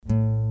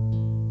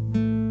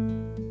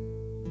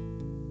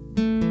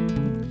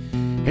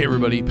Hey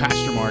everybody,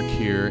 Pastor Mark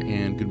here,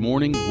 and good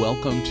morning.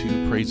 Welcome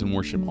to Praise and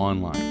Worship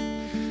Online.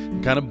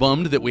 I'm kind of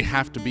bummed that we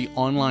have to be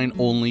online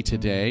only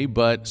today,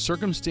 but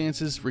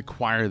circumstances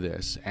require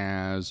this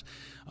as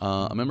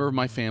a member of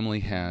my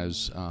family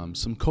has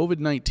some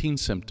COVID-19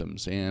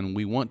 symptoms, and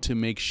we want to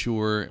make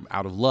sure,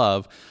 out of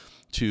love,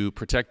 to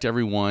protect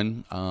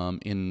everyone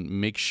and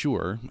make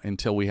sure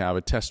until we have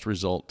a test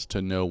result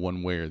to know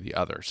one way or the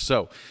other.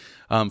 So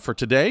for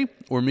today,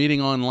 we're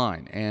meeting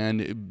online,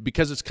 and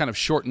because it's kind of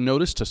short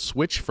notice to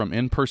switch from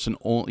in-person,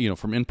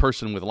 from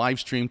in-person with live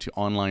stream to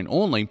online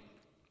only,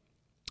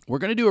 we're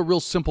going to do a real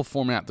simple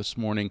format this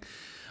morning,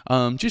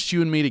 just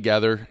you and me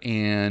together,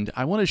 and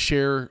I want to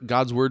share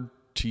God's Word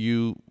to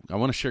you. I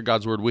want to share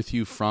God's Word with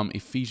you from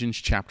Ephesians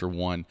chapter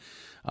 1.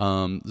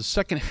 The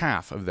second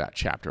half of that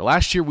chapter.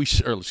 Last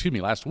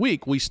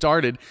week we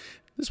started.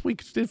 This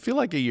week did feel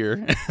like a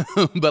year,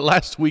 but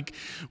last week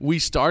we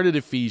started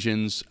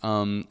Ephesians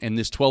in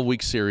this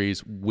 12-week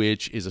series,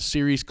 which is a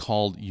series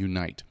called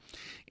Unite.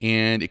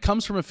 And it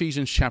comes from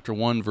Ephesians chapter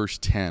 1, verse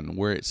 10,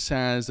 where it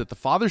says that the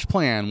Father's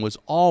plan was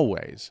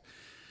always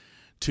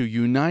to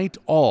unite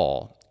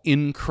all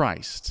in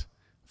Christ,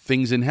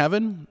 things in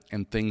heaven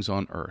and things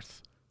on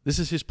earth. This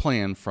is his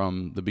plan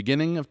from the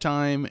beginning of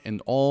time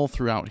and all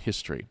throughout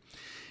history.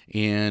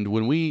 And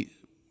when we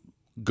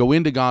go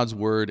into God's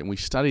Word and we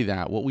study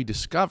that, what we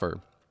discover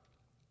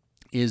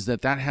is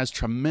that has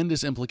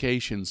tremendous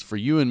implications for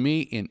you and me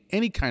in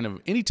any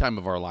time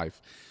of our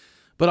life,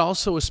 but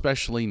also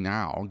especially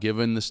now,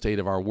 given the state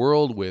of our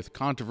world with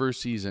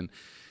controversies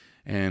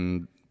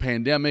and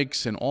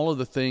pandemics and all of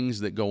the things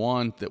that go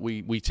on that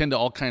we tend to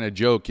all kind of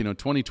joke,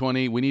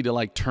 2020, we need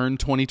to turn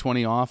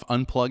 2020 off,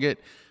 unplug it,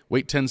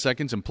 wait 10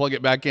 seconds and plug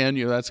it back in.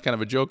 That's kind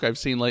of a joke I've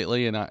seen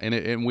lately,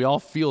 and we all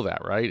feel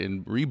that, right?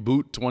 And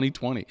reboot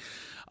 2020.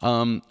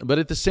 But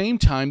at the same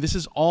time, this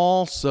is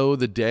also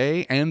the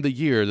day and the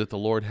year that the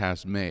Lord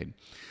has made.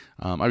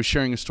 I was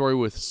sharing a story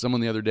with someone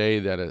the other day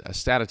that a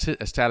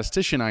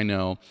statistician I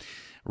know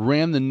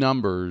ran the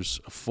numbers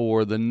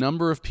for the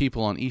number of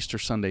people on Easter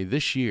Sunday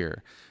this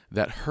year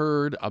that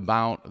heard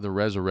about the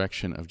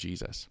resurrection of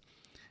Jesus.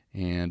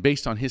 And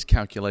based on his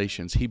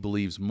calculations, he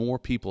believes more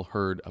people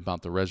heard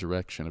about the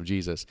resurrection of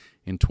Jesus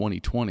in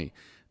 2020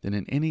 than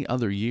in any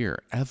other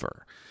year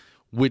ever.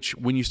 Which,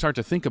 when you start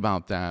to think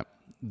about that,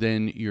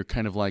 then you're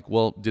kind of like,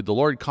 well, did the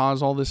Lord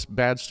cause all this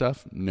bad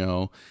stuff?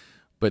 No.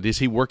 But is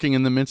he working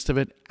in the midst of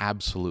it?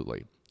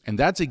 Absolutely. And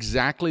that's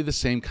exactly the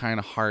same kind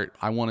of heart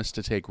I want us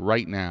to take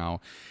right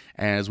now,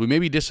 as we may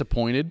be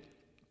disappointed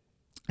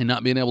in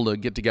not being able to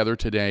get together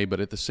today, but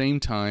at the same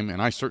time,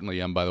 and I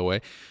certainly am, by the way,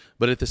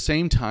 but at the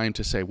same time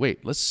to say,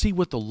 wait, let's see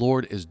what the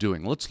Lord is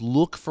doing. Let's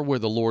look for where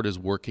the Lord is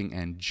working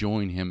and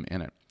join him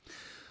in it.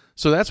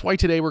 So that's why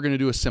today we're going to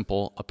do a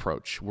simple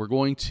approach. We're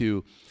going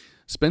to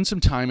spend some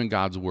time in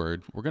God's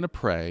Word. We're going to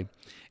pray,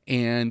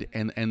 and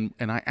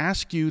I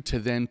ask you to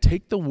then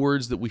take the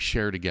words that we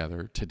share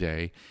together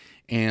today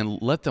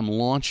and let them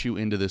launch you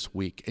into this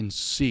week and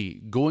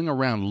see, going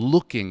around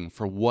looking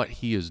for what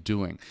he is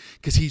doing.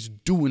 Because he's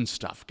doing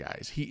stuff,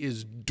 guys. He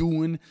is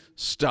doing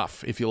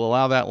stuff, if you'll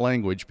allow that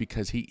language,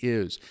 because he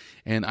is.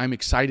 And I'm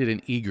excited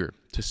and eager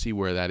to see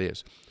where that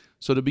is.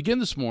 So to begin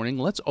this morning,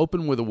 let's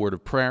open with a word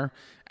of prayer,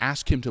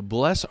 ask him to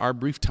bless our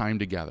brief time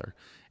together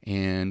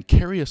and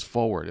carry us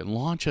forward and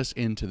launch us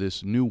into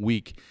this new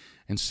week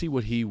and see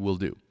what he will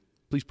do.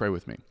 Please pray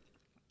with me.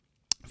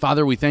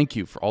 Father, we thank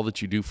you for all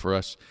that you do for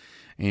us.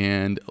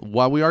 And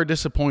while we are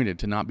disappointed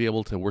to not be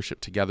able to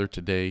worship together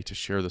today, to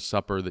share the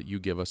supper that you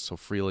give us so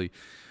freely,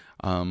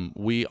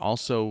 we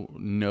also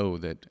know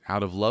that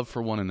out of love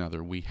for one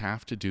another, we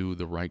have to do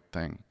the right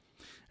thing.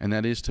 And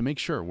that is to make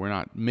sure we're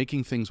not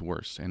making things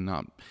worse and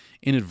not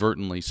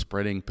inadvertently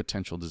spreading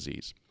potential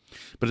disease.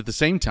 But at the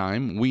same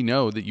time, we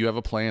know that you have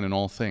a plan in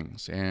all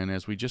things. And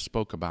as we just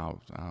spoke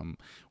about,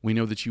 we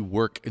know that you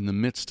work in the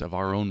midst of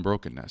our own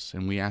brokenness.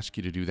 And we ask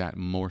you to do that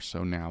more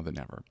so now than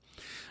ever.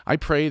 I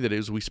pray that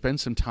as we spend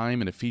some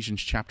time in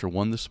Ephesians chapter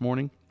 1 this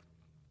morning,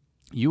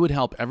 you would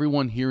help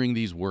everyone hearing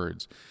these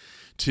words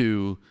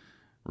to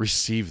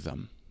receive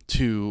them,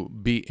 to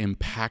be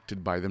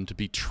impacted by them, to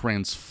be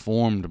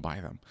transformed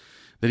by them.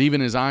 That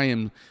even as I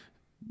am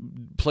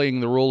playing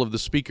the role of the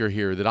speaker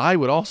here, that I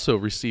would also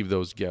receive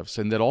those gifts,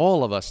 and that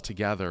all of us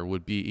together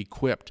would be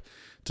equipped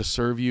to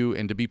serve you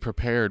and to be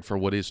prepared for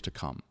what is to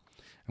come.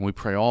 And we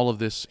pray all of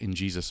this in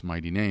Jesus'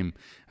 mighty name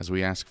as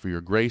we ask for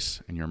your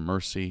grace and your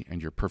mercy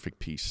and your perfect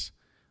peace.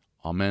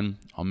 Amen,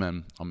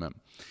 amen, amen.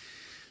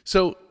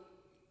 So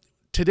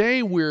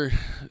today we're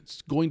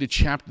going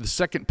to the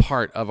second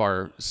part of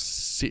our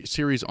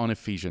series on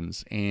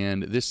Ephesians,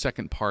 and this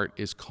second part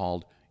is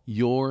called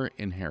Your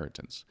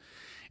Inheritance.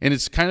 And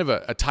it's kind of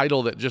a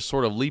title that just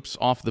sort of leaps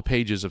off the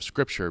pages of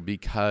Scripture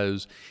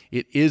because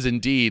it is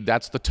indeed,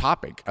 that's the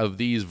topic of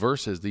these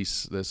verses,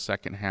 the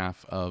second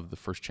half of the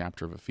first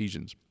chapter of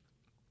Ephesians.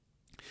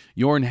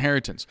 Your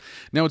inheritance.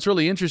 Now, what's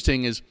really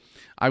interesting is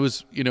I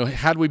was,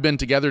 had we been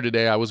together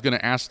today, I was going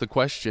to ask the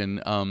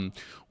question,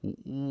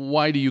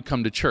 why do you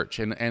come to church?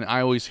 And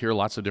I always hear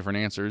lots of different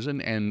answers,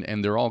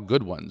 and they're all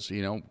good ones.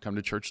 Come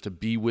to church to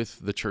be with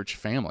the church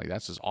family.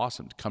 That's just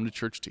awesome. To come to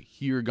church to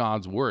hear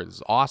God's word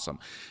is awesome.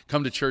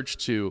 Come to church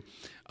to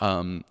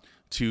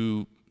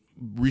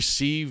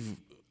receive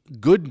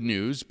good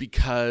news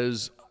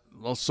because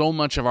so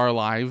much of our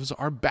lives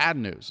are bad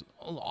news.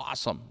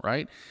 Awesome,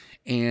 right?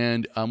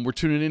 And we're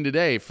tuning in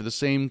today for the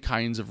same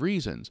kinds of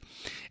reasons.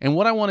 And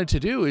what I wanted to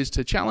do is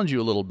to challenge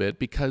you a little bit,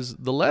 because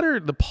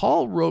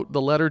Paul wrote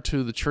the letter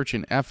to the church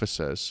in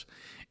Ephesus,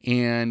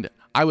 and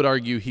I would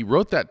argue he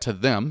wrote that to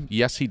them.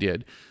 Yes, he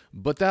did.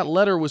 But that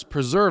letter was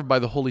preserved by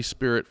the Holy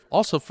Spirit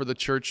also for the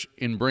church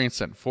in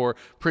Branson, for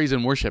praise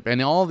and worship,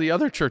 and all the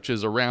other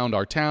churches around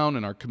our town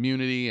and our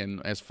community,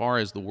 and as far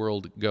as the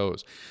world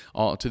goes,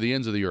 to the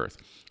ends of the earth,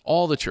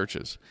 all the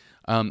churches.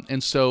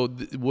 And so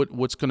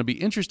what's going to be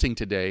interesting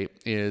today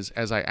is,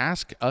 as I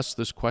ask us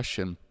this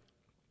question,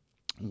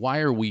 why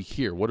are we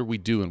here? What are we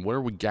doing? What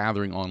are we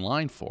gathering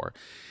online for?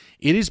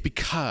 It is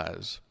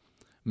because,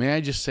 may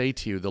I just say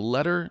to you, the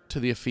letter to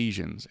the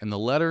Ephesians and the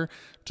letter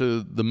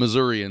to the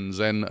Missourians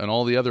and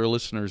all the other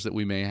listeners that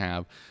we may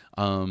have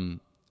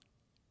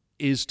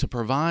is to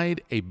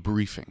provide a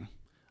briefing,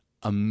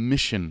 a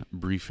mission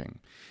briefing.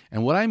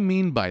 And what I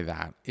mean by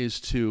that is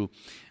to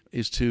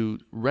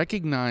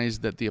recognize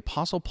that the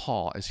Apostle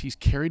Paul, as he's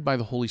carried by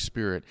the Holy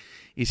Spirit,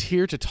 is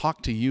here to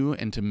talk to you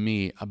and to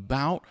me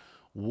about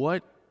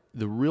what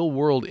the real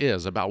world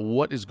is, about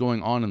what is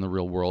going on in the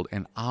real world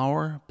and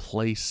our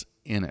place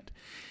in it.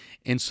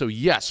 And so,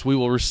 yes, we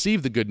will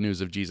receive the good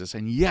news of Jesus,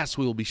 and yes,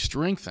 we will be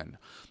strengthened.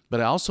 But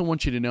I also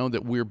want you to know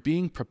that we're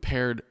being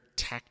prepared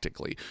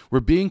tactically. We're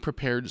being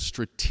prepared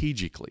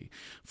strategically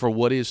for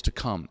what is to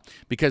come.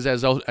 Because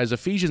as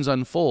Ephesians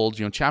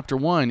unfolds, chapter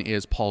 1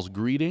 is Paul's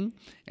greeting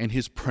and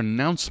his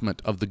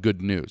pronouncement of the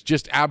good news.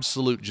 Just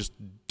absolute, just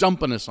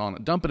dumping it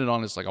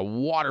on us like a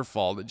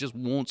waterfall that just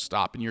won't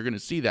stop. And you're going to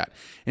see that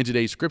in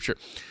today's scripture.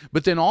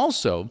 But then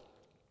also,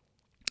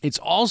 it's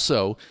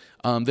also,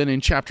 then in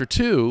chapter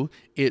 2,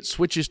 it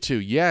switches to,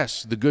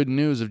 yes, the good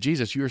news of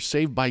Jesus. You are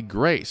saved by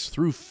grace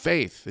through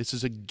faith. This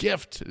is a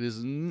gift. It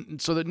is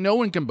so that no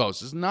one can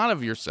boast. It's not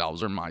of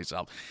yourselves or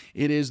myself.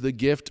 It is the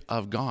gift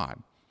of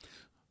God,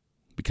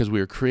 because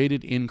we are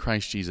created in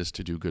Christ Jesus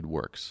to do good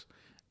works.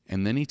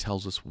 And then he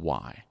tells us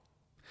why.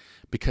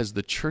 Because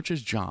the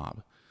church's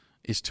job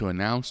is to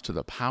announce to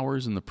the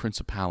powers and the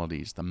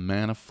principalities the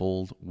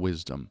manifold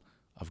wisdom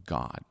of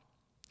God.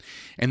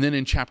 And then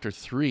in chapter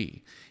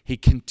 3, he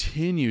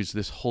continues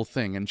this whole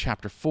thing in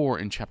chapter 4,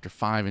 in chapter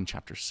 5, and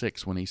chapter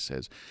 6, when he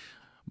says,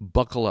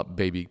 buckle up,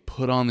 baby,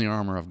 put on the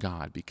armor of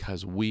God,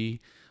 because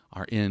we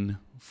are in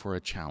for a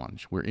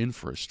challenge. We're in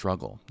for a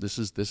struggle. This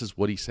is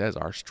what he says.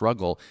 Our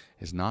struggle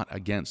is not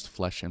against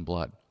flesh and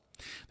blood.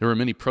 There were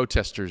many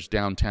protesters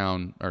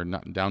downtown, or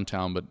not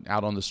downtown, but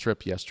out on the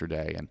strip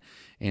yesterday.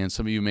 And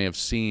some of you may have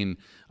seen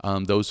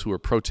those who were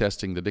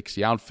protesting the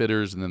Dixie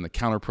Outfitters, and then the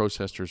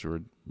counter-protesters who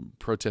were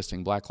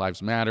protesting Black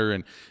Lives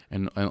Matter,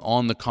 and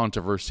on the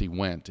controversy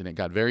went. And it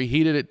got very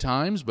heated at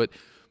times, but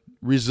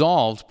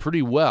resolved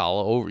pretty well,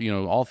 over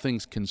all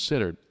things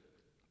considered.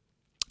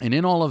 And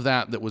in all of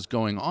that was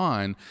going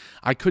on,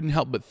 I couldn't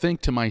help but think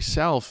to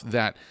myself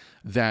that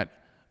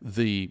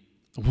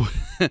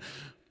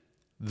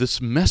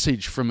this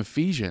message from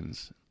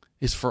Ephesians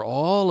is for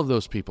all of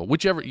those people,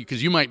 whichever,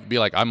 because you might be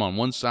like, I'm on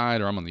one side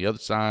or I'm on the other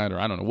side, or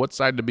I don't know what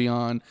side to be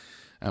on.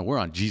 We're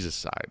on Jesus'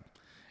 side.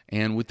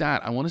 And with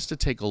that, I want us to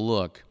take a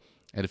look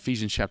at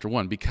Ephesians chapter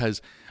 1,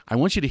 because I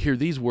want you to hear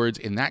these words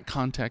in that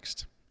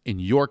context, in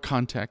your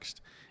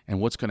context, and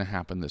what's going to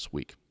happen this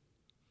week.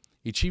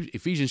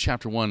 Ephesians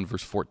chapter 1,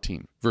 verse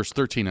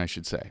 13, I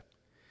should say.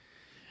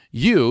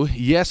 You,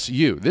 yes,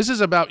 you. This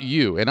is about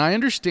you. And I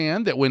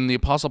understand that when the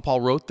Apostle Paul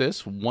wrote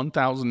this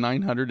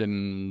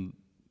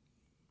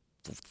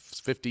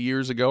 1,950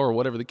 years ago, or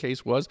whatever the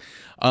case was,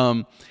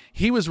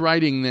 he was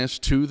writing this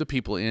to the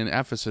people in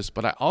Ephesus.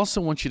 But I also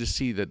want you to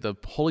see that the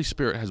Holy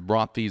Spirit has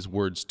brought these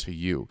words to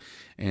you.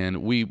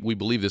 And we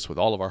believe this with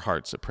all of our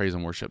hearts at Praise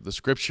and Worship. The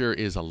Scripture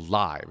is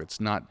alive. It's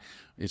not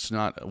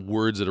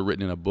words that are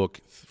written in a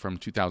book from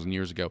 2,000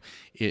 years ago,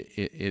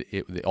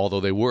 although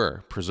they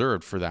were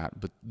preserved for that,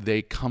 but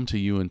they come to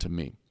you and to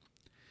me.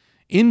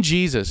 In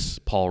Jesus,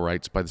 Paul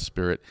writes by the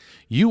Spirit,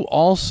 you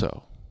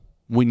also,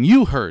 when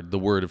you heard the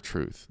word of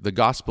truth, the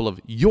gospel of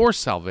your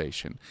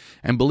salvation,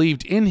 and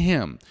believed in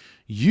him,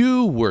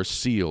 you were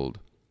sealed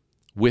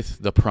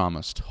with the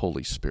promised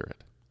Holy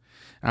Spirit.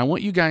 And I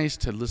want you guys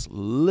to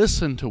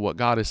listen to what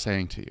God is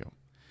saying to you.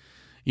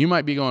 You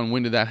might be going,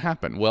 when did that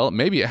happen? Well,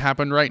 maybe it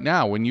happened right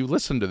now when you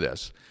listen to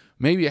this.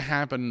 Maybe it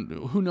happened,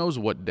 who knows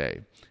what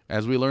day.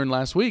 As we learned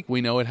last week,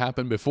 we know it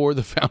happened before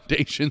the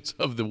foundations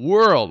of the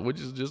world, which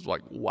is just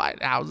like,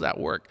 what? How does that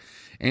work?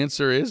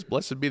 Answer is,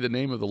 blessed be the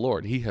name of the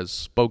Lord. He has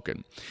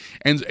spoken.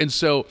 And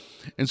so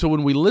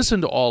when we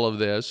listen to all of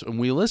this, and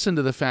we listen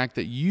to the fact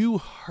that you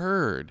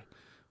heard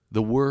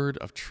the word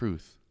of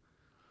truth,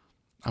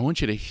 I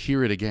want you to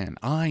hear it again.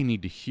 I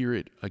need to hear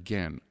it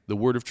again. The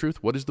word of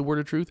truth. What is the word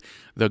of truth?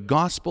 The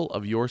gospel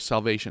of your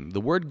salvation.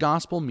 The word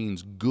gospel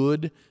means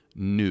good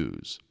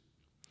news.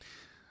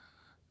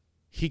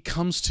 He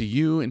comes to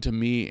you and to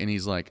me, and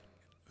he's like,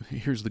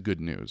 here's the good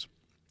news.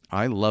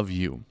 I love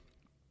you.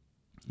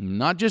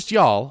 Not just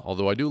y'all,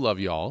 although I do love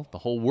y'all. The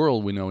whole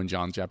world we know in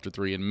John chapter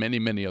 3 and many,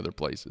 many other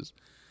places.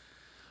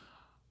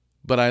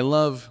 But I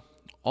love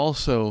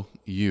also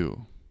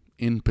you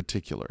in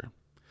particular.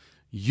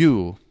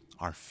 You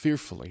are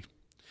fearfully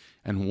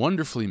and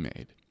wonderfully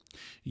made.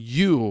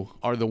 You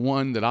are the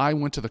one that I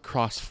went to the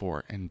cross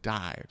for and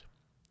died.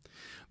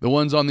 The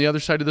ones on the other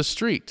side of the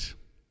street,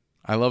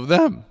 I love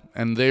them,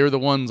 and they are the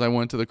ones I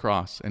went to the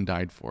cross and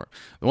died for.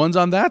 The ones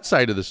on that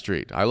side of the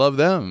street, I love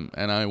them,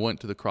 and I went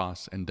to the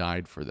cross and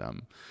died for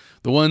them.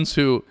 The ones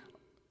who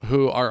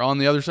are on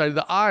the other side of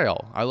the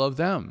aisle, I love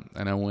them,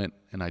 and I went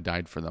and I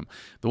died for them.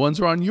 The ones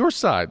who are on your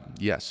side,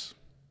 yes.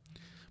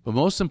 But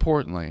most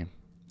importantly,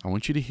 I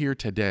want you to hear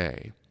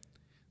today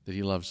that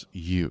he loves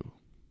you.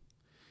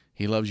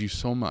 He loves you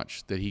so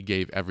much that he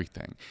gave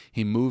everything.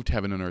 He moved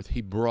heaven and earth.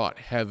 He brought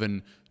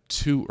heaven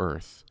to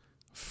earth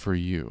for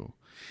you.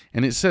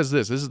 And it says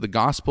this is the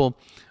gospel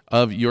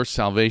of your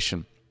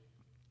salvation.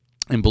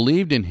 And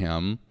believed in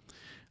him,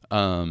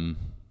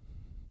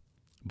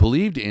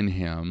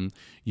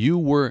 you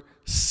were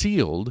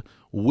sealed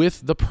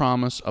with the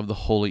promise of the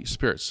Holy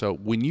Spirit. So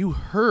when you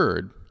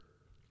heard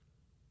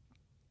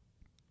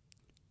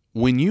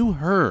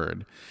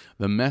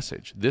the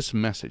message, this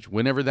message,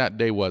 whenever that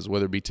day was,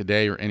 whether it be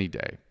today or any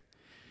day,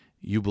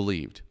 you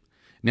believed.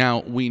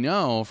 Now, we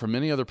know from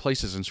many other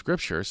places in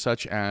Scripture,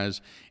 such as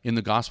in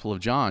the Gospel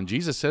of John,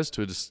 Jesus says to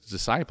his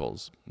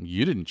disciples,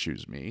 you didn't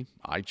choose me,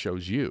 I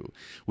chose you,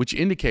 which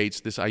indicates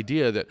this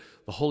idea that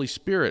the Holy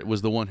Spirit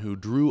was the one who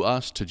drew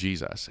us to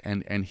Jesus,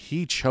 and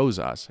he chose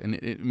us, and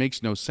it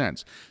makes no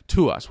sense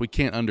to us. We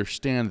can't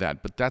understand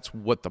that, but that's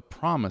what the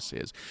promise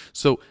is.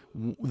 So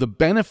the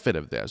benefit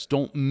of this,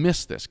 don't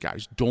miss this,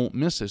 guys, don't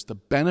miss this. The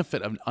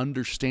benefit of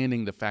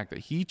understanding the fact that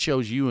he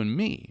chose you and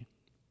me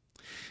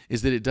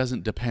is that it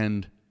doesn't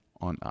depend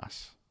on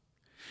us.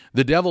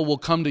 The devil will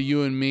come to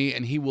you and me,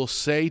 and he will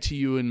say to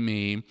you and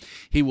me,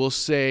 he will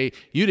say,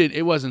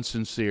 it wasn't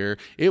sincere,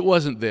 it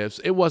wasn't this,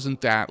 it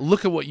wasn't that,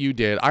 look at what you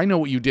did, I know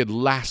what you did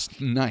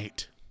last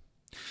night,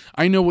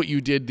 I know what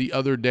you did the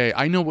other day,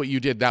 I know what you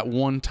did that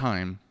one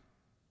time.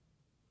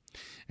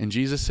 And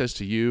Jesus says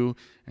to you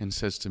and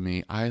says to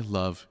me, I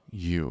love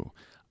you.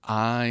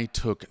 I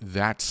took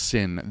that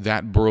sin,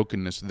 that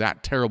brokenness,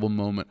 that terrible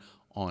moment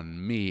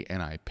on me,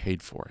 and I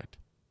paid for it.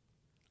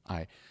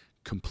 I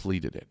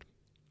completed it.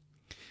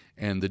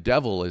 And the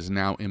devil is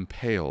now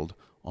impaled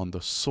on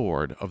the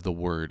sword of the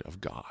word of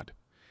God.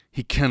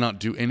 He cannot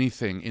do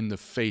anything in the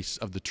face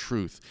of the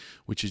truth,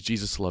 which is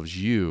Jesus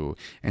loves you.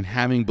 And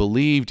having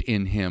believed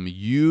in him,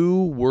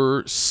 you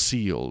were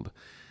sealed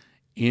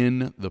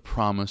in the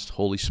promised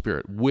Holy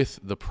Spirit, with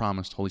the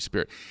promised Holy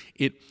Spirit.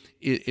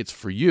 It's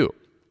for you.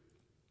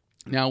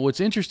 Now, what's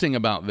interesting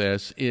about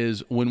this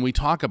is when we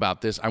talk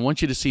about this, I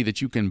want you to see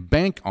that you can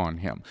bank on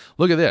him.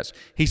 Look at this.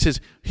 He says,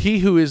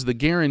 he who is the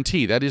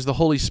guarantee, that is the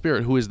Holy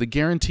Spirit, who is the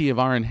guarantee of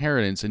our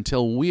inheritance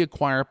until we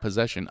acquire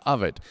possession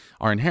of it,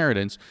 our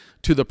inheritance,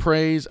 to the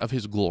praise of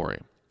his glory.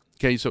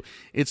 Okay, so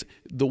it's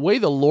the way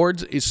the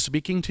Lord is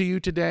speaking to you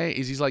today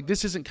is he's like,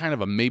 this isn't kind of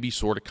a maybe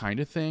sort of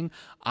kind of thing.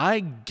 I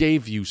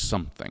gave you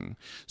something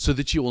so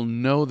that you will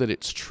know that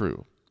it's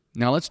true.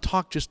 Now let's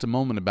talk just a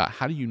moment about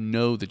how do you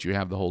know that you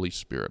have the Holy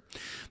Spirit.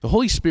 The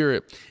Holy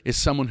Spirit is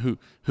someone who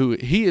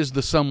he is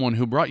the someone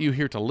who brought you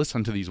here to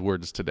listen to these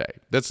words today.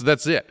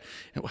 That's it.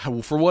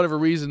 For whatever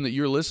reason that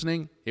you're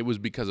listening, it was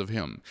because of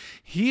him.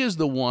 He is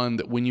the one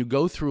that when you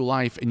go through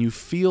life and you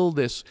feel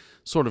this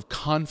sort of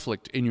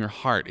conflict in your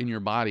heart, in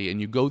your body,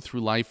 and you go through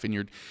life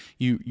and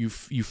you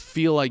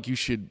feel like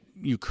it's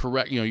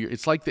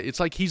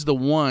like he's the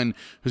one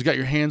who's got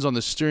your hands on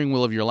the steering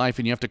wheel of your life,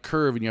 and you have to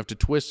curve and you have to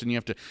twist and you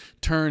have to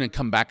turn and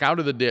come back out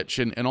of the ditch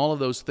and all of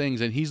those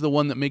things. And he's the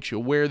one that makes you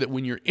aware that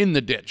when you're in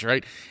the ditch,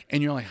 right?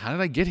 And you're like, how did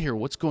I get here?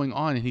 What's going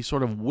on? And he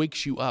sort of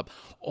wakes you up.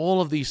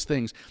 All of these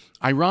things.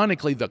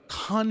 Ironically, the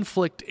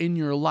conflict in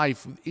your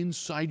life,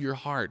 inside your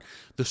heart,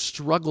 the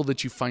struggle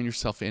that you find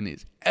yourself in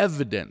is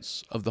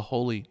evidence of the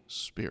Holy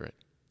Spirit.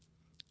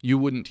 You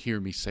wouldn't hear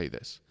me say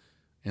this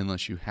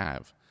unless you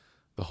have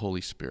the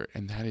Holy Spirit.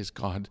 And that is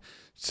God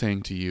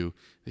saying to you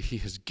that he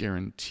has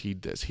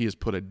guaranteed this. He has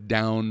put a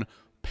down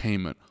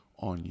payment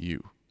on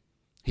you.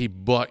 He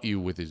bought you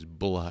with his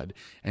blood,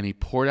 and he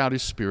poured out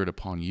his Spirit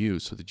upon you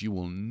so that you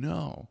will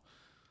know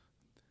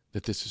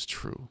that this is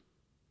true.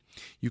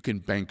 You can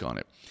bank on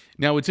it.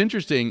 Now, what's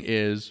interesting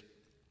is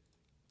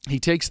he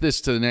takes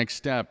this to the next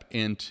step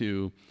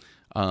into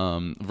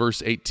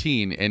verse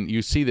 18, and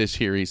you see this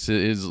here. He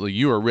says,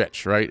 you are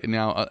rich, right? And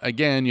now,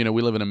 again,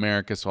 we live in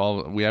America,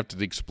 so we have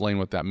to explain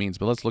what that means,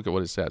 but let's look at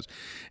what it says.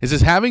 It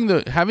says, having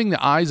the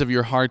eyes of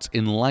your hearts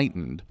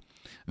enlightened,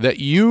 that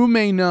you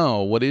may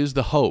know what is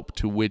the hope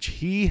to which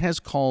he has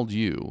called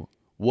you,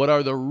 what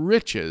are the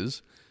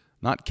riches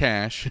not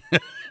cash,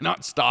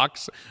 not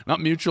stocks, not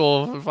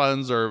mutual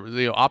funds or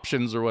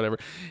options or whatever.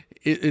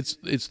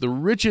 It's the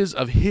riches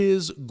of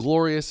his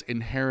glorious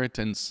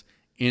inheritance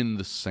in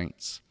the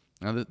saints.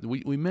 Now,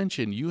 we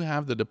mentioned you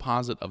have the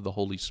deposit of the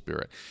Holy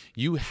Spirit.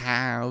 You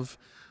have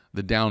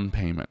the down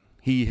payment.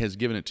 He has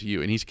given it to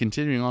you. And he's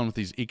continuing on with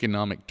these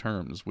economic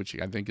terms, which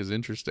I think is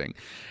interesting.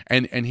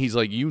 And he's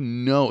like, he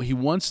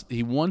wants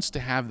to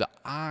have the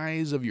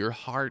eyes of your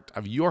heart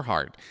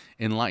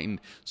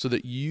enlightened so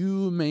that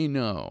you may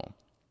know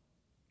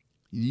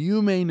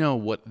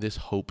what this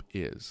hope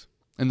is.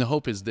 And the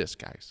hope is this,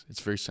 guys.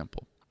 It's very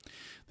simple.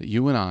 That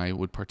you and I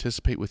would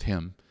participate with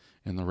him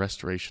in the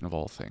restoration of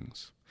all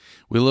things.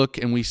 We look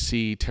and we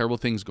see terrible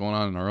things going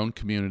on in our own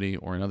community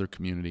or in other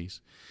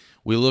communities.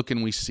 We look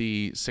and we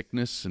see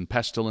sickness and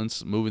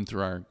pestilence moving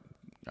through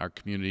our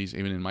communities,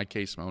 even in my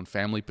case, my own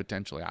family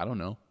potentially. I don't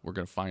know. We're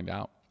going to find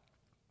out.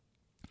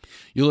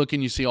 You look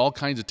and you see all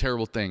kinds of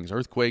terrible things,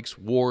 earthquakes,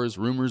 wars,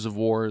 rumors of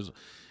wars.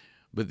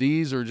 But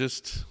these are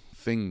just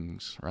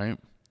things, right?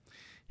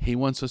 He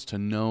wants us to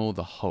know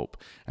the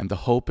hope. And the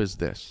hope is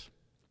this,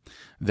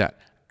 that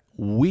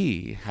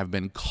we have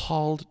been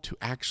called to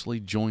actually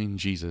join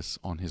Jesus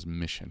on his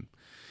mission.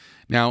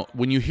 Now,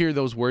 when you hear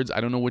those words,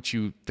 I don't know what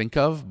you think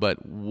of,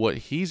 but what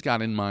he's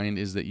got in mind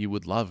is that you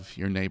would love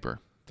your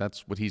neighbor.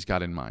 That's what he's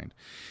got in mind.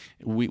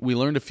 We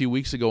learned a few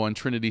weeks ago on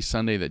Trinity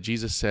Sunday that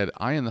Jesus said,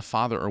 I and the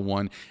Father are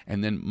one.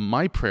 And then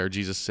my prayer,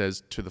 Jesus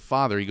says to the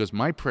Father, he goes,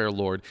 my prayer,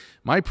 Lord,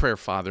 my prayer,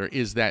 Father,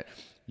 is that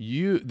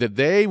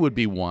they would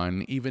be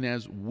one even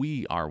as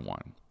we are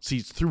one. See,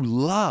 it's through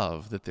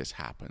love that this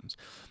happens.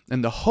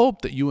 And the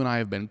hope that you and I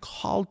have been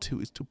called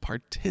to is to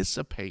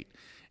participate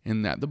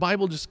in that. The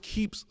Bible just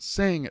keeps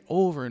saying it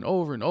over and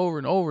over and over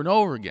and over and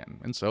over again.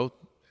 And so,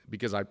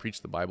 because I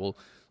preach the Bible,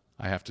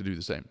 I have to do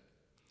the same.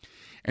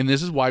 And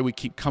this is why we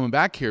keep coming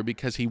back here,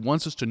 because he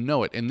wants us to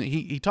know it. And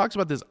he talks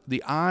about this,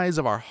 the eyes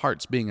of our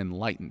hearts being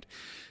enlightened.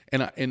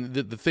 And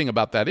the thing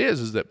about that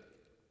is that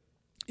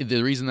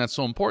the reason that's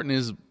so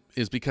important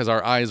is because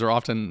our eyes are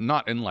often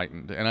not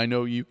enlightened. And I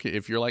know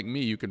if you're like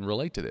me, you can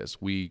relate to this.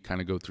 We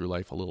kind of go through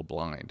life a little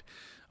blind,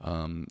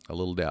 a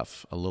little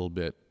deaf, a little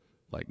bit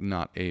like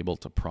not able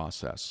to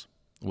process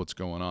what's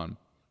going on.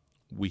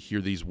 We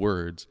hear these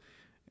words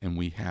and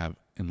we have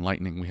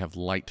enlightening, we have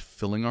light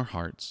filling our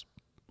hearts,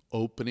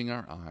 opening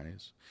our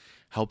eyes,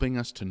 helping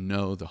us to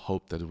know the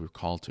hope that we're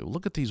called to.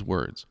 Look at these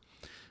words.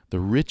 The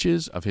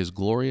riches of his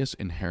glorious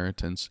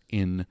inheritance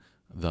in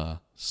the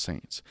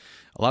saints.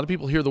 A lot of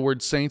people hear the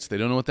word saints. They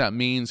don't know what that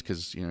means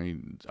because,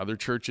 other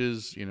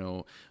churches,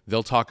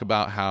 they'll talk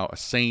about how a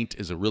saint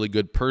is a really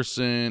good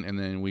person, and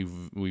then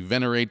we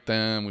venerate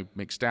them, we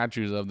make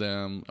statues of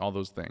them, all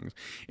those things.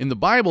 In the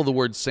Bible, the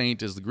word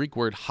saint is the Greek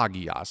word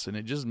hagios, and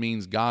it just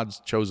means God's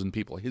chosen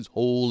people, his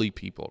holy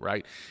people,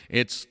 right?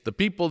 It's the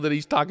people that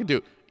he's talking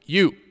to.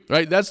 You,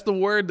 right? That's the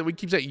word that we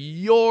keep saying.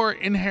 Your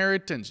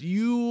inheritance.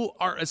 You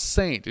are a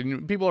saint.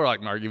 And people are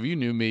like, Mark, if you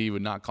knew me, you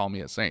would not call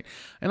me a saint.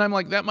 And I'm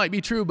like, that might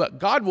be true, but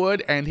God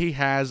would, and he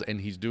has,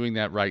 and he's doing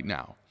that right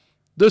now.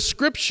 The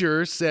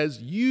scripture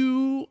says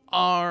you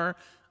are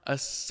a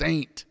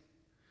saint.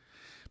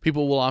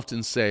 People will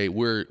often say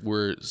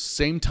we're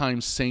same time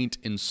saint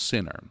and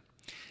sinner.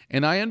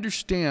 And I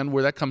understand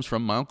where that comes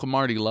from. My Uncle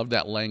Marty loved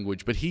that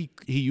language, but he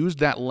used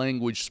that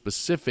language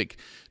specific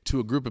to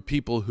a group of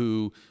people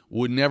who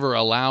would never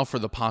allow for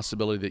the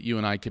possibility that you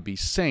and I could be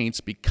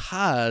saints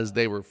because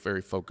they were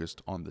very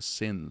focused on the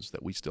sins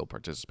that we still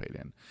participate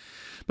in.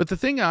 But the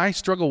thing I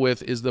struggle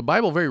with is the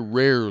Bible very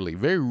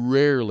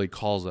rarely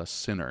calls us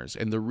sinners.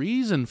 And the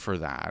reason for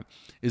that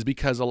is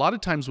because a lot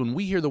of times when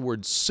we hear the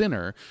word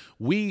sinner,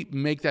 we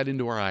make that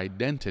into our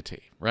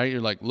identity, right?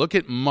 You're like, look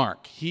at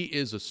Mark. He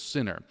is a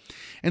sinner.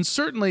 And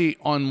certainly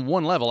on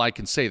one level, I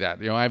can say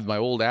that. I have my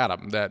old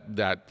Adam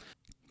that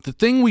the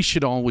thing we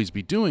should always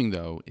be doing,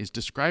 though, is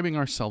describing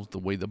ourselves the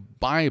way the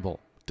Bible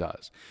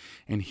does.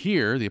 And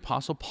here, the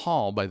Apostle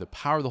Paul, by the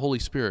power of the Holy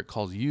Spirit,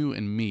 calls you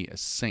and me a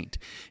saint.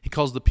 He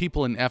calls the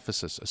people in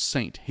Ephesus a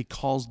saint. He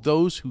calls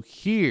those who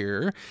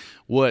hear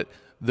what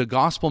the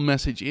gospel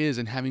message is,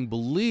 and having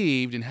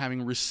believed and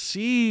having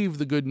received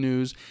the good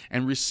news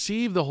and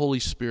received the Holy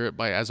Spirit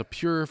as a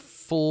pure,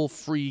 full,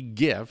 free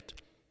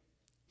gift,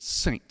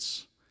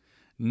 saints.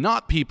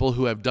 Not people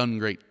who have done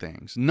great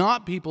things,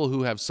 not people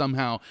who have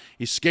somehow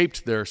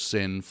escaped their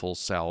sinful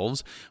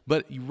selves,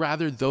 but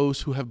rather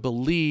those who have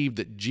believed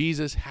that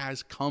Jesus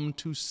has come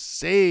to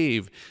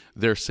save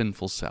their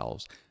sinful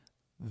selves.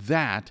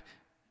 That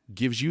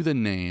gives you the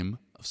name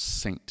of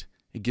saint.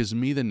 It gives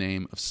me the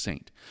name of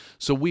saint.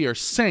 So we are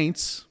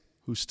saints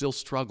who still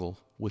struggle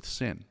with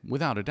sin,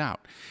 without a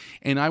doubt.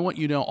 And I want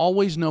you to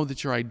always know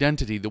that your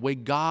identity, the way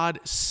God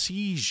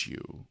sees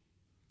you,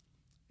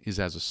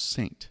 is as a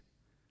saint.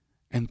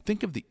 And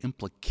think of the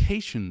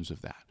implications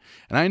of that.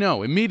 And I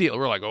know, immediately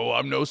we're like,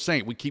 I'm no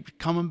saint. We keep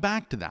coming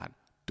back to that.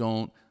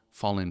 Don't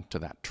fall into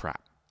that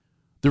trap.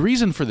 The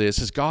reason for this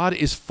is God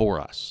is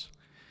for us.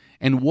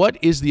 And what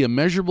is the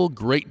immeasurable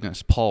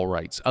greatness, Paul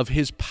writes, of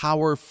his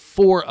power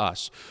for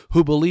us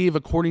who believe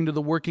according to the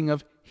working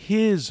of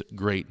his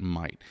great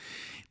might.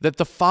 that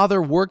the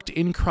Father worked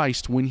in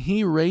Christ when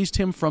he raised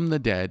him from the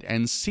dead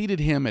and seated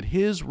him at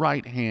his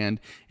right hand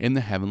in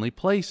the heavenly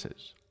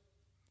places,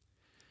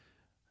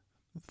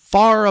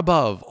 far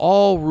above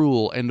all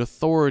rule and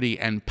authority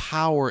and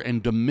power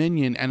and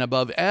dominion, and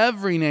above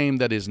every name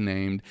that is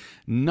named,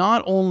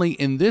 not only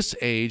in this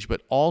age,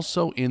 but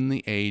also in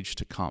the age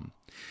to come.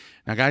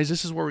 Now, guys,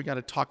 this is where we got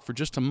to talk for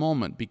just a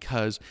moment,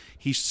 because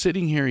he's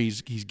sitting here,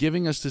 he's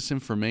giving us this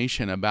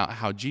information about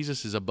how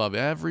Jesus is above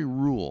every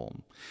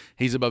rule.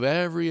 He's above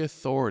every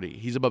authority.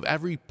 He's above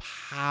every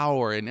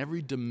power and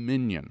every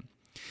dominion.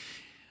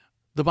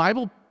 The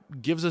Bible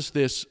gives us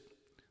this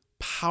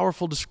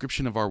powerful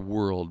description of our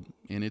world,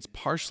 and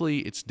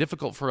it's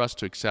difficult for us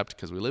to accept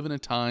because we live in a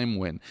time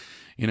when,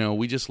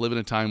 we just live in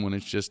a time when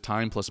it's just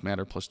time plus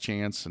matter plus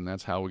chance, and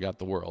that's how we got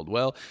the world.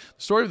 Well,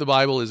 the story of the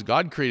Bible is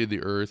God created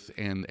the earth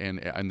and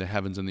the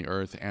heavens and the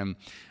earth, and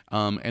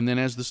then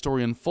as the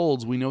story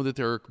unfolds, we know that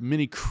there are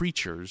many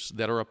creatures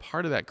that are a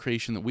part of that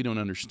creation that we don't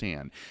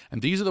understand.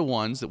 And these are the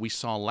ones that we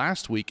saw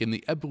last week in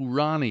the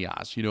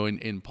Epuranias,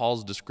 in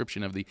Paul's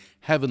description of the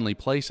heavenly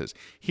places.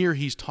 Here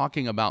he's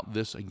talking about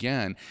this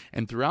again.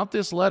 And throughout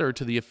this letter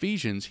to the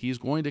Ephesians, he's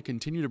going to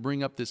continue to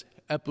bring up this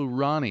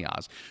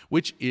Epuranias,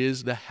 which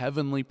is the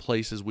heavenly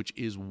places, which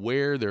is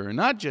where there are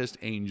not just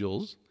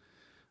angels,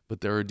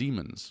 but there are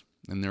demons.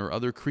 And there are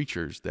other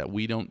creatures that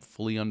we don't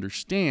fully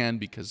understand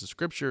because the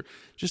Scripture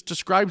just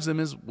describes them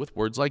as with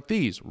words like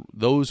these,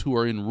 those who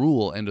are in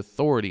rule and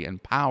authority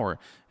and power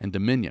and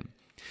dominion.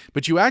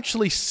 But you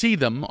actually see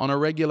them on a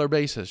regular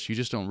basis. You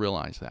just don't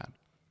realize that.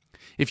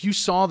 If you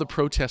saw the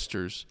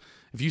protesters,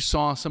 if you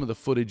saw some of the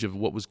footage of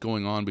what was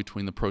going on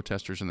between the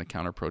protesters and the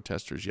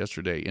counter-protesters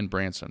yesterday in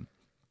Branson,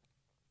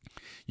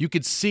 you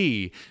could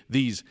see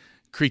these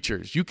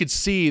creatures. You could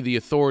see the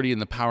authority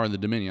and the power and the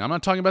dominion. I'm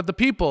not talking about the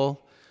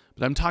people,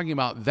 but I'm talking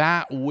about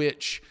that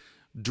which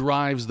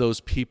drives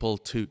those people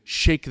to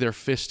shake their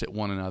fist at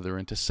one another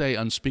and to say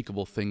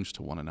unspeakable things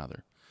to one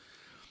another.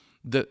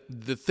 The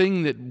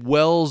thing that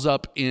wells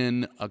up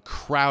in a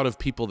crowd of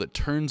people that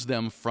turns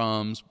them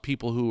from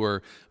people who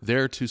are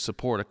there to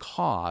support a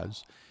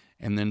cause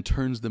and then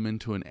turns them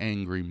into an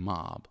angry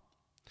mob.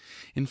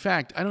 In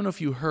fact, I don't know if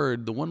you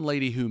heard the one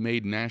lady who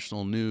made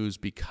national news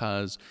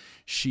because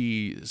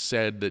she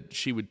said that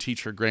she would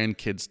teach her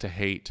grandkids to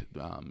hate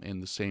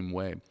in the same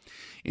way.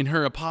 In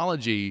her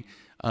apology,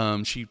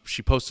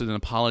 she posted an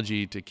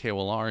apology to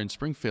KOLR in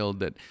Springfield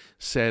that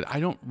said, I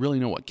don't really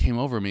know what came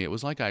over me. It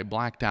was like I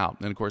blacked out.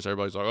 And of course,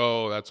 everybody's like,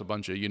 oh, that's a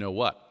bunch of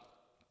you-know-what.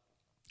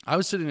 I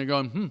was sitting there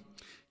going,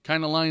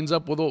 kind of lines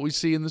up with what we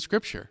see in the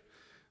Scripture.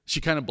 She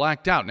kind of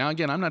blacked out. Now,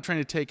 again, I'm not trying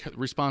to take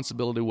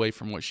responsibility away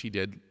from what she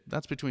did.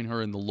 That's between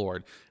her and the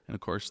Lord. And, of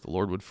course, the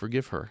Lord would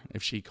forgive her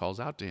if she calls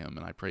out to him,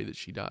 and I pray that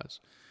she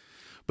does.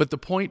 But the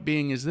point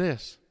being is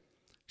this.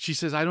 She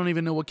says, I don't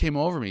even know what came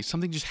over me.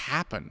 Something just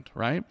happened,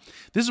 right?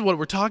 This is what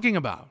we're talking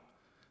about.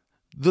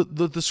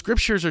 The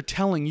Scriptures are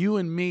telling you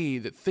and me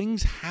that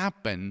things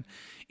happen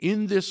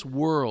in this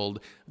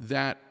world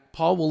that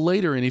Paul will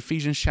later in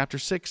Ephesians chapter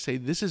 6 say,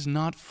 this is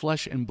not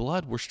flesh and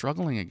blood we're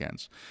struggling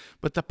against,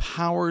 but the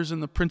powers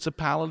and the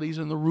principalities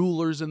and the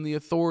rulers and the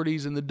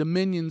authorities and the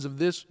dominions of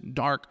this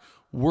dark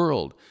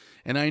world.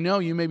 And I know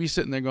you may be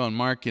sitting there going,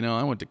 Mark,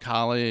 I went to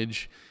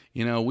college,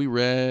 we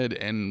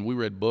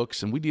read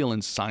books and we deal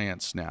in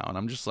science now. And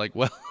I'm just like,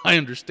 well, I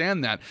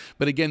understand that.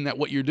 But again, that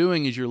what you're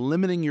doing is you're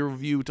limiting your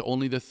view to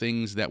only the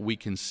things that we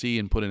can see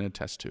and put in a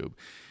test tube.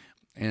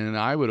 And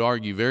I would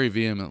argue very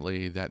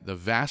vehemently that the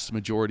vast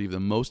majority of the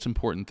most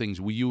important things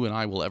you and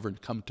I will ever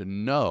come to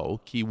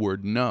know,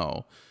 keyword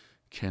know,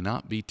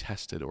 cannot be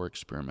tested or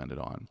experimented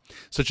on,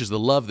 such as the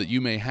love that you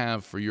may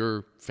have for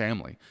your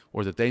family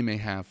or that they may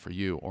have for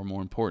you, or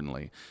more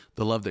importantly,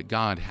 the love that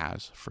God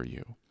has for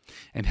you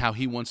and how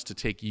he wants to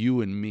take you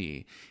and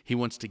me. He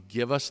wants to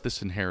give us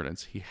this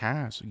inheritance. He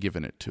has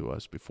given it to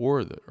us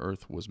before the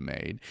earth was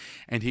made,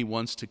 and he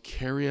wants to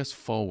carry us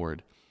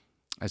forward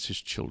as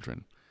his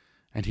children.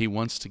 And he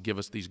wants to give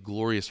us these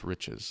glorious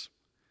riches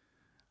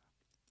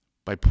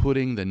by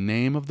putting the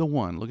name of the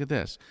one, look at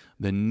this,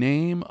 the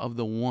name of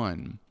the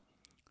one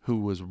who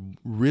was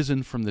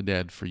risen from the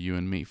dead for you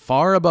and me,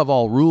 far above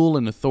all rule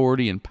and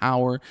authority and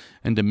power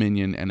and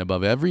dominion, and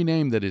above every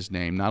name that is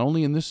named, not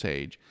only in this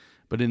age,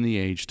 but in the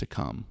age to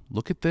come.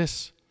 Look at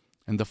this.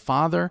 And the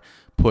Father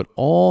put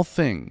all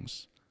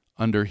things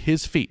under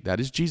his feet,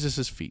 that is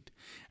Jesus' feet,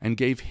 and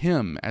gave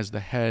him as the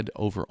head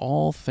over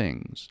all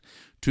things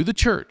to the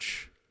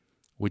church,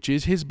 which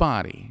is his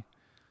body,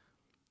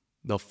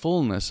 the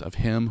fullness of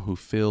him who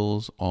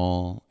fills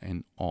all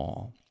in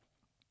all.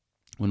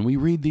 When we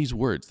read these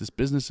words, this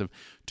business of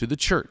to the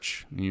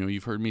church,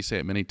 you've heard me say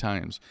it many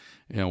times.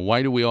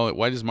 Why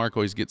does Mark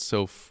always get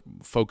so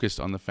focused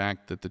on the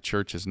fact that the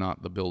church is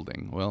not the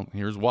building? Well,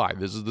 here's why.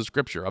 This is the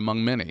Scripture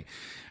among many.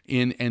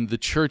 And the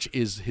church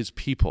is his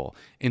people,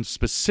 and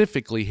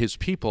specifically his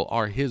people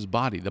are his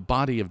body, the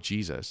body of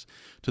Jesus,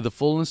 to the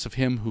fullness of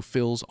him who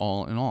fills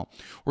all in all.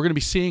 We're going to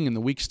be seeing in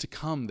the weeks to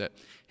come that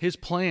his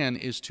plan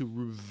is to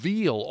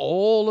reveal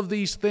all of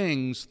these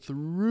things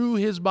through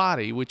his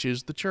body, which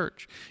is the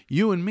church,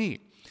 you and me.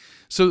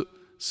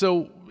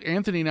 So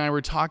Anthony and I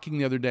were talking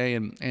the other day,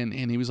 and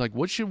he was like,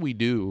 what should we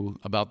do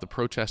about the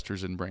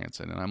protesters in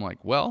Branson? And I'm like,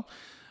 well,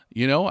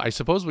 I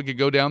suppose we could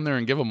go down there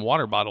and give them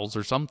water bottles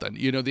or something.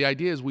 The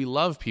idea is we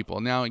love people.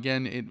 Now,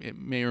 again, it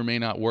may or may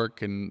not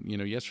work. And,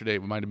 yesterday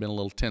it might have been a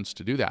little tense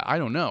to do that. I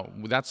don't know.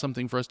 That's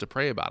something for us to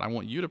pray about. I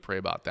want you to pray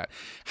about that.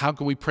 How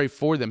can we pray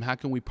for them? How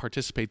can we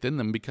participate in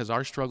them? Because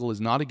our struggle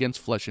is not against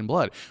flesh and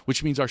blood,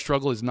 which means our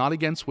struggle is not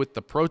against with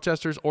the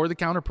protesters or the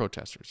counter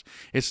protesters.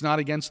 It's not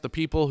against the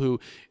people who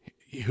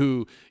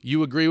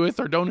you agree with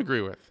or don't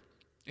agree with.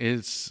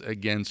 It's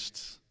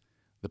against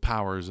the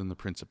powers and the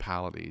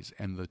principalities.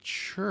 And the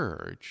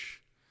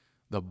church,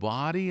 the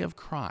body of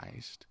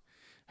Christ,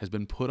 has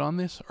been put on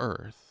this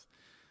earth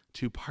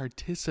to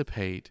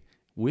participate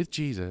with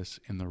Jesus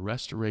in the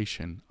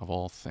restoration of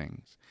all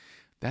things.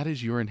 That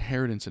is your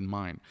inheritance and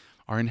mine.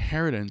 Our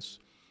inheritance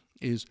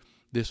is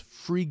this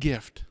free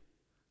gift.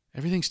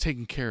 Everything's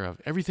taken care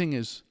of. Everything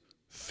is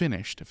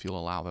finished, if you'll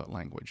allow that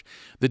language.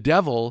 The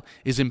devil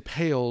is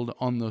impaled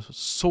on the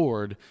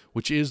sword,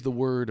 which is the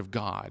word of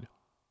God.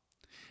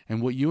 And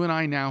what you and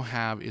I now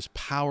have is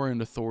power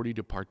and authority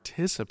to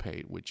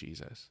participate with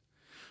Jesus,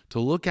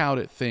 to look out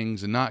at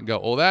things and not go,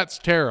 oh, that's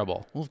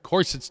terrible. Well, of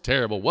course it's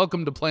terrible.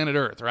 Welcome to planet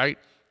Earth, right?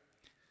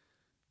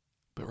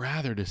 But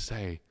rather to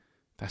say,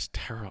 that's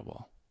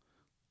terrible.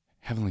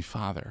 Heavenly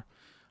Father,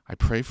 I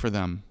pray for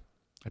them.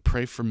 I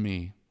pray for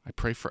me. I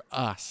pray for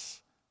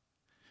us.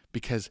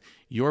 Because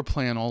your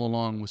plan all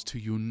along was to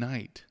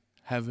unite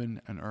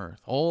heaven and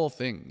earth, all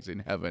things in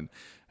heaven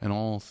and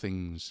all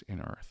things in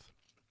earth.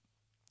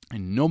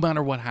 And no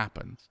matter what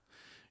happens,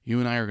 you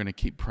and I are going to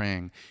keep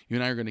praying. You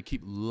and I are going to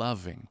keep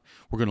loving.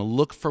 We're going to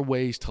look for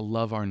ways to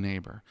love our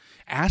neighbor.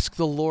 Ask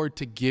the Lord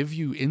to give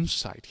you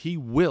insight. He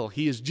will.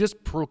 He has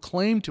just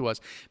proclaimed to us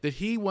that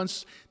he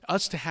wants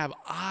us to have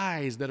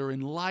eyes that are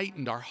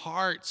enlightened. Our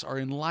hearts are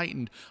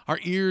enlightened. Our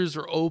ears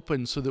are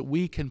open so that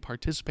we can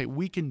participate.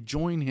 We can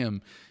join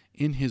him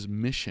in his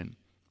mission.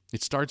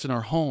 It starts in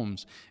our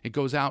homes. It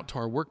goes out to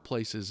our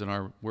workplaces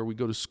and where we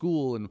go to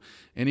school and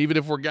even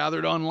if we're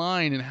gathered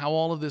online, and how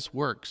all of this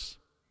works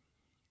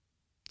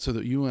so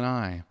that you and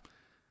I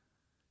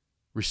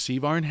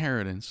receive our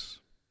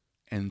inheritance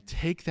and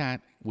take that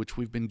which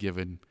we've been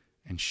given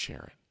and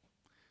share it.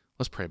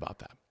 Let's pray about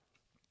that.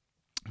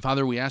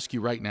 Father, we ask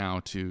you right now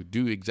to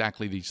do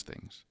exactly these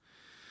things.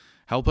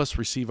 Help us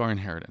receive our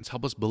inheritance.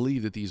 Help us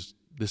believe that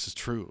this is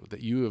true, that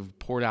you have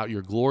poured out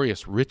your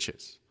glorious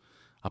riches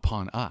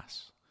upon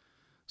us,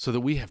 so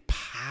that we have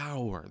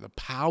power, the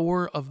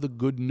power of the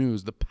good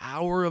news, the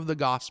power of the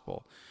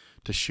gospel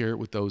to share it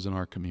with those in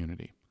our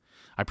community.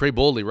 I pray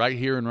boldly right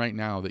here and right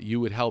now that you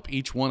would help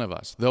each one of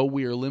us. Though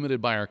we are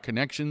limited by our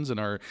connections and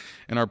our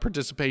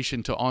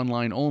participation to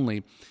online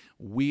only,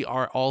 we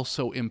are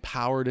also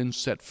empowered and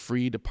set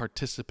free to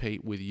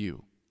participate with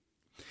you.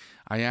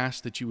 I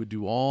ask that you would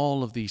do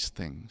all of these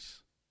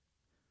things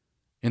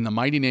in the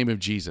mighty name of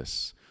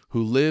Jesus,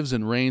 who lives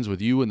and reigns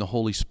with you in the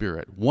Holy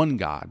Spirit, one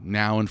God,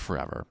 now and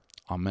forever.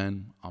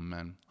 Amen,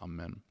 amen,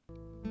 amen.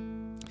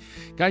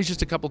 Guys,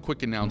 just a couple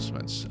quick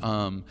announcements.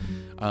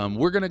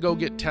 We're going to go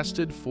get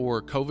tested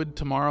for COVID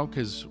tomorrow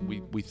because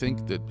we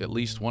think that at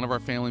least one of our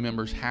family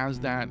members has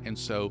that. And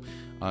so,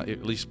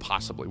 at least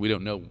possibly, we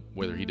don't know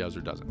whether he does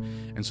or doesn't.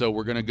 And so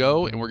we're going to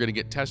go and we're going to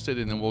get tested,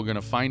 and then we're going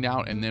to find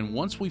out. And then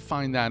once we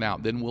find that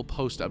out, then we'll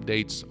post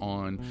updates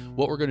on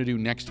what we're going to do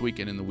next week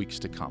and in the weeks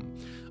to come.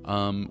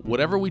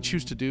 Whatever we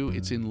choose to do,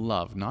 it's in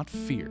love, not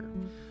fear.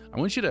 I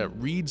want you to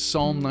read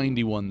Psalm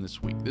 91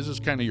 this week. This is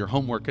kind of your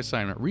homework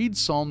assignment. Read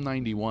Psalm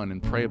 91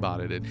 and pray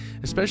about it, and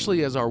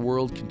especially as our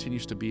world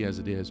continues to be as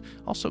it is.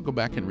 Also go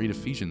back and read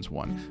Ephesians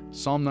 1.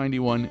 Psalm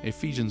 91,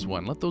 Ephesians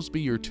 1. Let those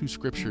be your two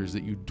scriptures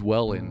that you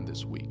dwell in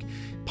this week.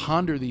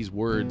 Ponder these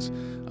words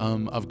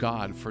of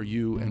God for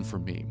you and for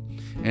me.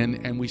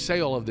 And we say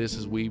all of this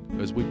as we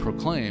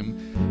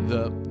proclaim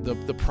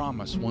the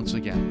promise once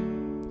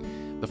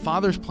again. The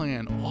Father's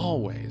plan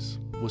always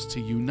was to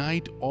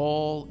unite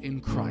all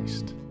in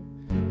Christ,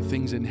 the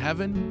things in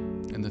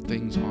heaven and the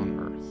things on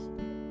earth.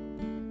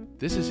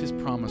 This is his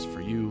promise for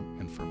you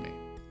and for me.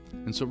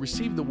 And so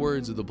receive the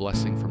words of the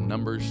blessing from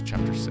Numbers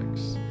chapter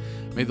 6.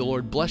 May the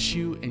Lord bless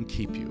you and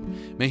keep you.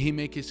 May he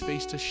make his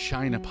face to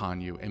shine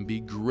upon you and be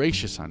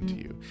gracious unto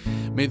you.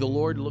 May the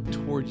Lord look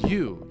toward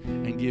you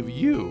and give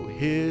you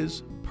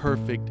his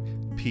perfect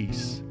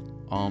peace.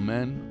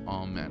 Amen,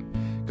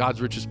 amen. God's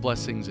richest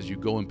blessings as you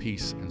go in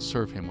peace and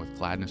serve him with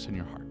gladness in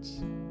your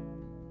hearts.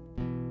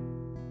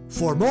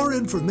 For more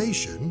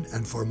information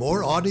and for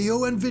more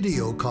audio and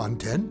video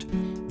content,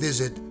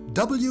 visit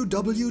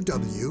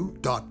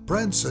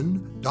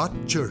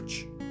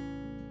www.branson.church.